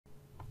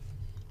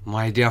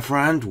My dear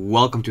friend,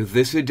 welcome to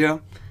this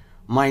video.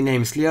 My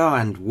name is Leo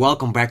and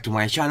welcome back to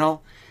my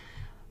channel.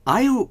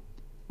 Are you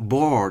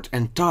bored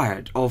and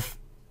tired of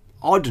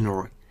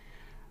ordinary,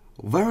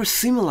 very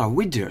similar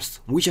videos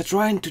which are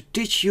trying to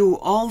teach you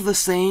all the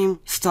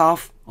same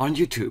stuff on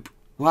YouTube?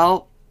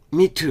 Well,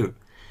 me too.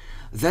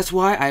 That's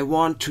why I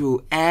want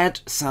to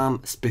add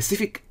some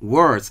specific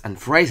words and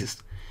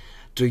phrases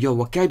to your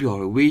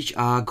vocabulary which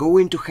are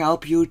going to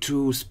help you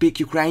to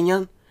speak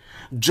Ukrainian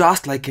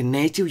just like a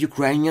native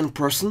Ukrainian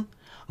person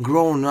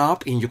grown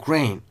up in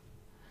Ukraine.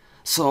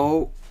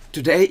 So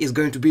today is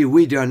going to be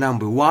video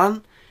number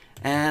 1,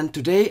 and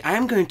today I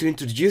am going to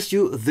introduce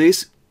you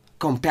this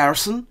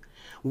comparison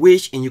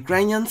which in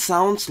Ukrainian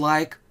sounds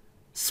like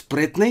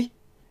sprytny,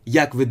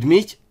 як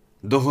ведмідь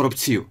до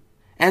горобців.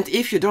 And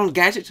if you don't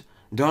get it,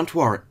 don't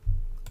worry.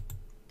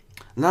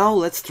 Now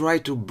let's try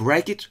to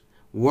break it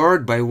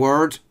word by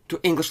word to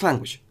English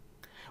language.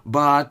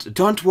 But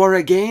don't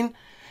worry again,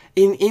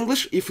 in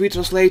English if we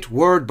translate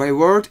word by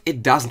word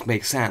it doesn't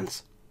make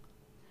sense.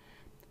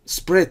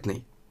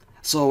 Sprytny.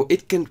 So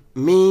it can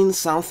mean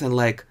something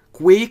like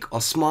quick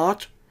or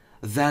smart.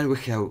 Then we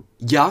have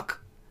як.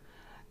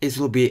 It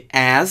will be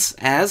as,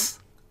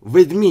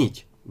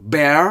 ведмідь,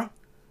 bear,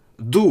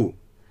 do.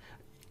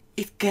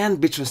 It can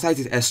be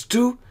translated as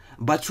to,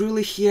 but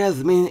really here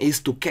the meaning is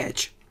to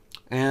catch.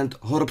 And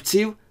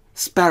горобців,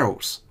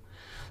 sparrows.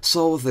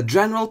 So the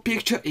general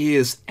picture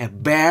is a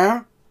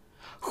bear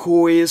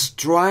who is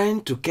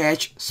trying to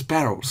catch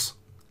sparrows.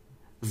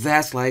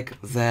 That's like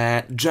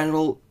the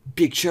general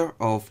picture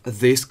of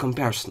this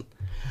comparison.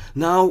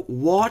 Now,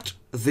 what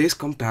this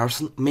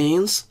comparison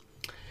means?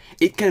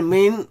 It can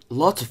mean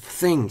lots of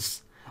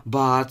things,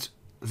 but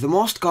the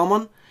most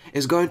common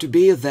is going to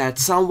be that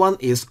someone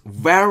is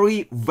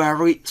very,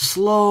 very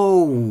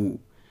slow.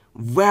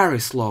 Very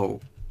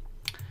slow.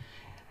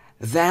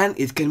 Then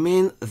it can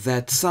mean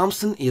that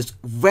something is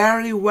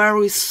very,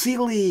 very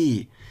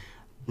silly.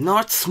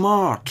 Not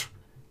smart.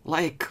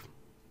 Like,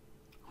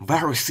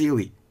 very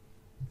silly.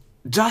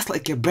 Just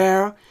like a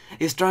bear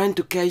is trying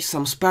to catch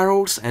some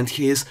sparrows and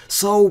he is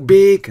so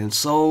big and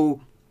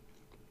so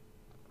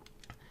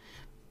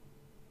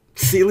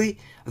silly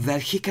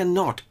that he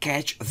cannot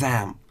catch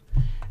them.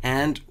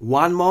 And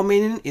one more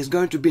meaning is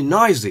going to be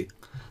noisy.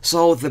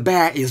 So the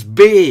bear is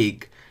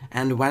big,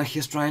 and when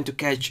he's trying to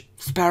catch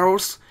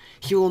sparrows,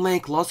 he will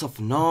make lots of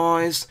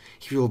noise,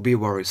 he will be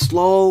very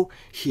slow,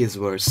 he is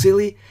very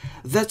silly.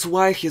 That's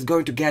why he's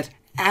going to get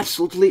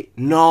absolutely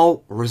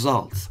no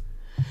results.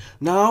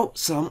 Now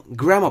some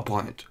grammar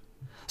point.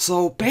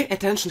 So pay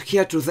attention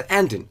here to the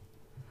ending.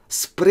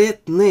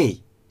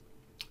 Sprytний.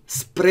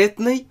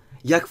 Sprytний,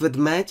 як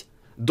ведмедь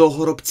до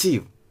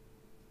горобців.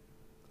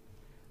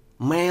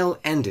 Male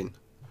ending.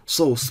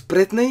 So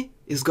sprytний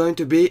is going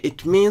to be,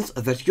 it means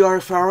that you are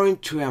referring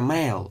to a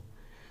male.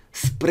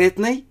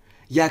 Sprytний,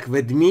 як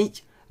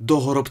ведмідь до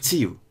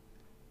горобців.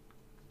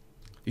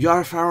 You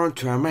are referring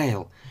to a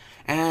male.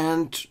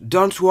 And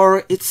don't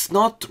worry, it's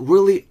not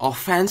really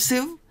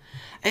offensive.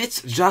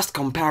 It's just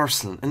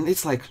comparison, and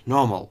it's like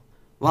normal.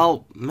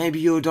 Well, maybe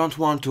you don't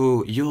want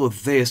to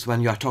use this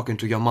when you are talking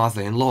to your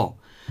mother-in-law.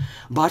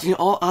 But in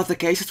all other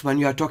cases, when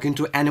you are talking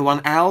to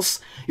anyone else,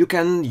 you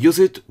can use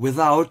it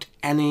without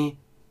any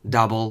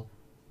double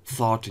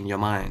thought in your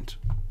mind.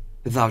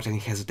 Without any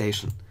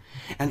hesitation.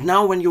 And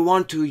now when you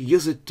want to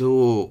use it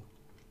to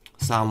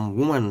some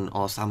woman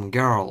or some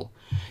girl,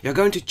 you're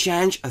going to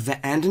change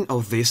the ending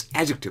of this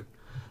adjective.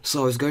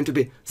 So it's going to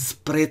be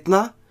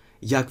sprytna,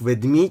 як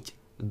ведмідь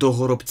до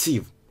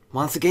горобців.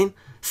 Once again,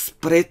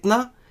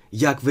 sprytna,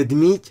 як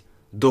ведмідь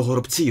до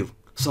горобців.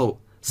 So,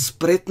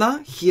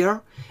 sprytna here,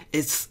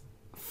 it's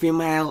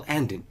female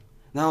ending.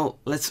 Now,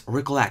 let's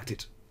recollect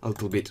it a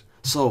little bit.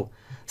 So,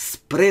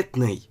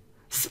 sprytний,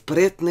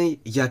 sprytний,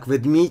 як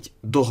ведмідь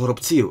до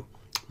горобців.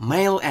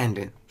 Male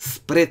ending,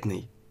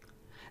 sprytний.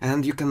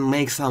 And you can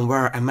make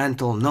somewhere a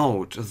mental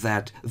note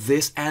that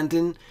this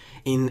ending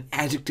in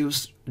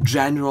adjectives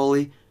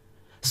generally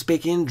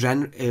speaking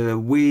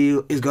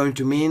is going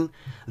to mean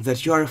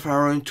that you are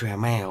referring to a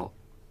male.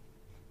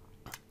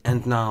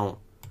 And now,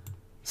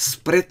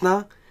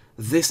 sprytna,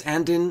 this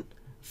ending,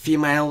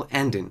 female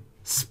ending.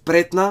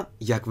 Sprytna,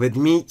 як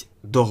ведмідь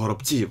до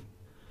горобців.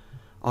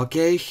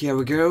 Okay, here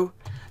we go.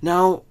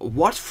 Now,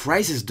 what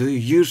phrases do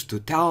you use to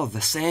tell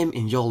the same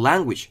in your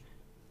language?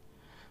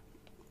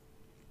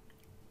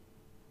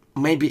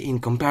 Maybe in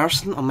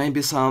comparison, or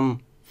maybe some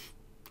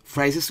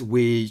phrases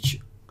which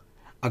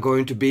are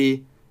going to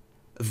be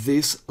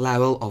this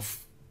level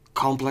of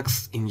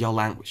complex in your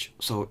language.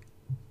 So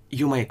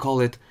you may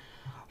call it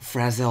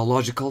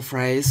phraseological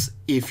phrase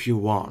if you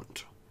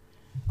want.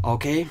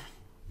 Okay?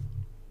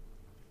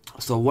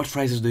 So what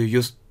phrases do you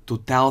use to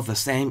tell the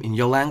same in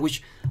your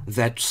language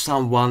that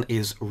someone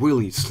is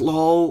really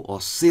slow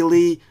or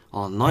silly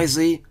or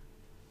noisy?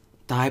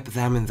 Type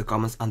them in the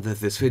comments under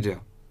this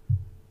video.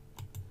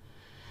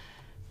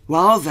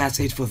 Well, that's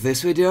it for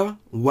this video.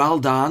 Well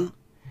done.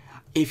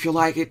 If you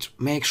like it,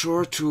 make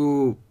sure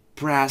to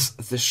press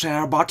the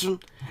share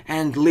button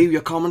and leave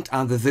your comment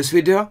under this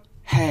video.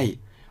 Hey,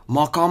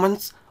 more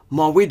comments,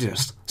 more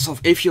videos, so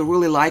if you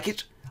really like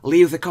it,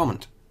 leave the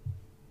comment.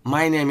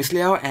 My name is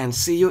Leo and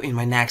see you in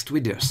my next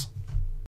videos.